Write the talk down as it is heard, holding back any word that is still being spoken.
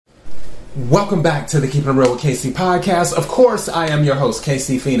Welcome back to the Keeping It Real with KC podcast. Of course, I am your host,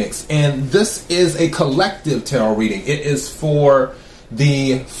 KC Phoenix, and this is a collective tarot reading. It is for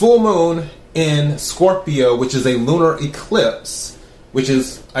the full moon in Scorpio, which is a lunar eclipse, which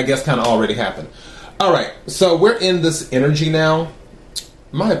is, I guess, kind of already happened. All right, so we're in this energy now.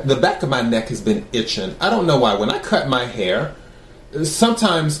 The back of my neck has been itching. I don't know why. When I cut my hair,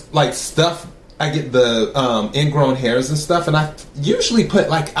 sometimes like stuff, I get the ingrown hairs and stuff, and I usually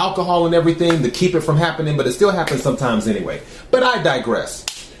put like alcohol and everything to keep it from happening, but it still happens sometimes anyway. But I digress.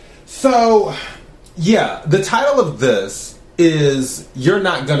 So, yeah, the title of this is "You're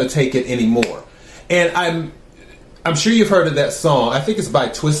Not Gonna Take It Anymore," and I'm sure you've heard of that song. I think it's by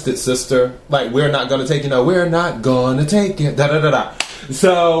Twisted Sister. Like, we're not gonna take it. No, we're not gonna take it. Da da da da.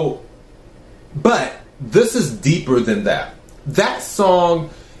 So, but this is deeper than that. That song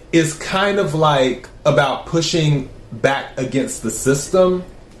is kind of like about pushing back against the system.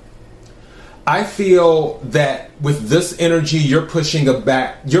 I feel that with this energy, you're pushing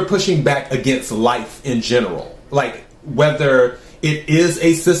back against life in general. Like, whether it is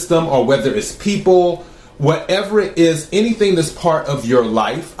a system or whether it's people, whatever it is, anything that's part of your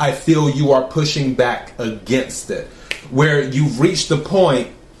life, I feel you are pushing back against it. Where you've reached the point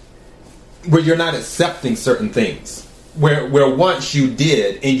where you're not accepting certain things. Where once you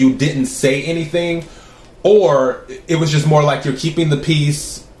did and you didn't say anything, or it was just more like you're keeping the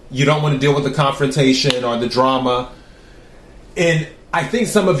peace, you don't want to deal with the confrontation or the drama. And I think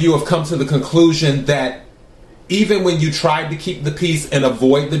some of you have come to the conclusion that even when you tried to keep the peace and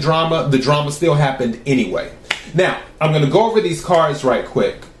avoid the drama still happened anyway. Now, I'm going to go over these cards right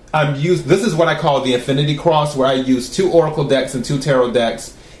quick. This is what I call the Infinity Cross, where I use 2 Oracle decks and 2 Tarot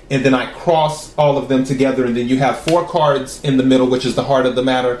decks, and then I cross all of them together, and then you have 4 cards in the middle, which is the heart of the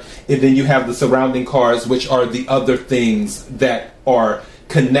matter, and then you have the surrounding cards, which are the other things that are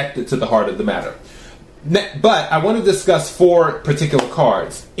connected to the heart of the matter. But I want to discuss 4 particular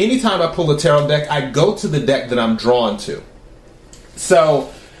cards. Anytime I pull a tarot deck, I go to the deck that I'm drawn to. So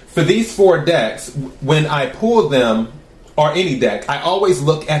for these 4 decks, when I pull them, or any deck, I always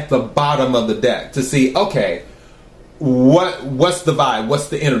look at the bottom of the deck to see, okay, what's the vibe? What's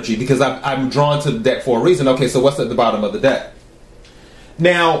the energy? Because I'm drawn to the deck for a reason. Okay, so what's at the bottom of the deck?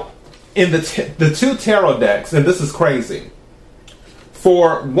 Now, in the 2 tarot decks, and this is crazy,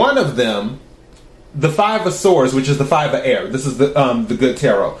 for one of them, the 5 of Swords, which is the 5 of Air, this is the good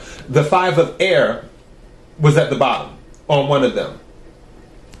tarot. The 5 of Air was at the bottom on one of them.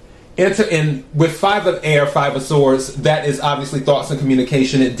 With 5 of Air, 5 of Swords, that is obviously thoughts and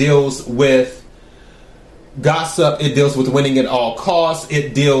communication. It deals with gossip, it deals with winning at all costs,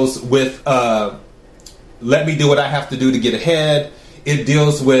 it deals with let me do what I have to do to get ahead, it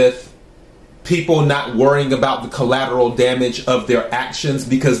deals with people not worrying about the collateral damage of their actions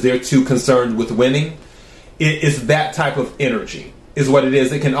because they're too concerned with winning. It is that type of energy is what it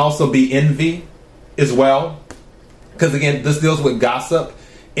is. It can also be envy as well, because again, this deals with gossip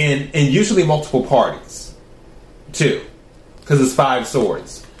and usually multiple parties too, because it's 5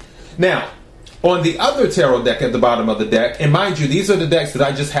 swords. Now, on the other tarot deck at the bottom of the deck, and mind you, these are the decks that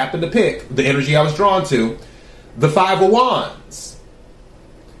I just happened to pick, the energy I was drawn to, the 5 of Wands.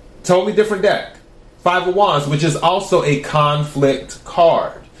 Totally different deck. 5 of Wands, which is also a conflict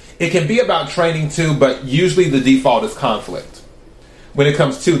card. It can be about training too, but usually the default is conflict when it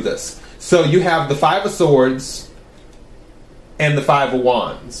comes to this. So you have the 5 of Swords and the 5 of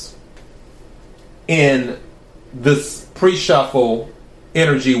Wands in this pre-shuffle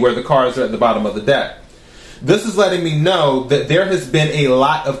energy where the cards are at the bottom of the deck. This is letting me know that there has been a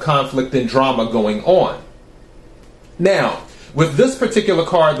lot of conflict and drama going on. Now, with this particular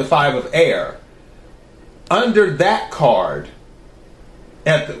card, the 5 of Air, under that card,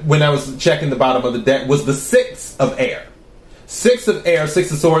 when I was checking the bottom of the deck, was the 6 of Air. 6 of Air,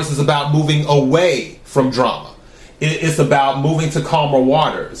 6 of Swords is about moving away from drama. It's about moving to calmer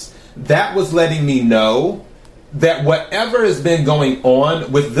waters. That was letting me know that whatever has been going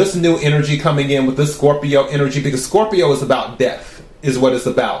on with this new energy coming in, with this Scorpio energy, because Scorpio is about death, is what it's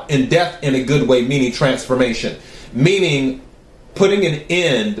about. And death in a good way, meaning transformation. Meaning putting an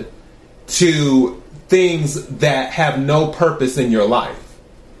end to things that have no purpose in your life.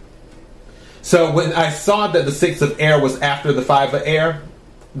 So when I saw that the 6 of Air was after the 5 of Air,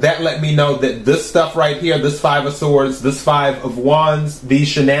 that let me know that this stuff right here, this 5 of Swords, this 5 of Wands, these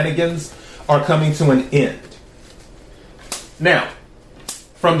shenanigans are coming to an end. Now,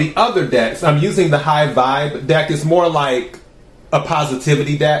 from the other decks, I'm using the High Vibe deck. It's more like a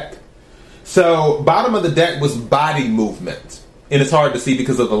positivity deck. So bottom of the deck was body movement. And it's hard to see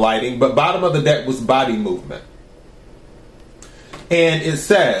because of the lighting, but bottom of the deck was body movement. And it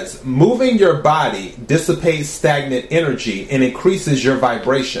says, moving your body dissipates stagnant energy and increases your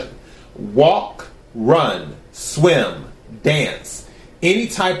vibration. Walk, run, swim, dance. Any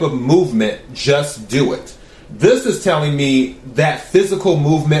type of movement, just do it. This is telling me that physical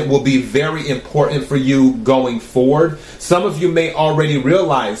movement will be very important for you going forward. Some of you may already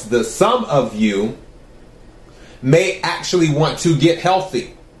realize this. Some of you may actually want to get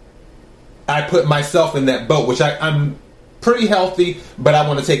healthy. I put myself in that boat, which I'm pretty healthy, but I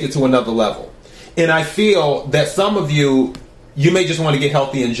want to take it to another level. And I feel that some of you may just want to get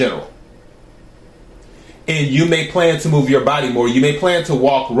healthy in general. And you may plan to move your body more. You may plan to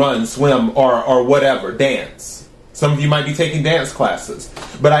walk, run, swim, or whatever, dance. Some of you might be taking dance classes.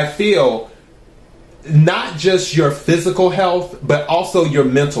 But I feel not just your physical health, but also your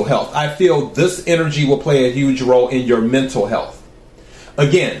mental health. I feel this energy will play a huge role in your mental health.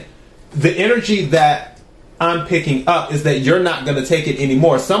 Again, the energy that I'm picking up is that you're not going to take it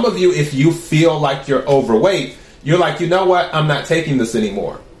anymore. Some of you, if you feel like you're overweight, you're like, you know what? I'm not taking this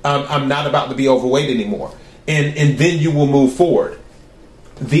anymore. I'm not about to be overweight anymore. And then you will move forward.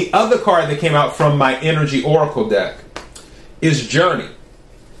 The other card that came out from my Energy Oracle deck is Journey.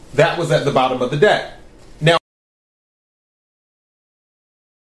 That was at the bottom of the deck.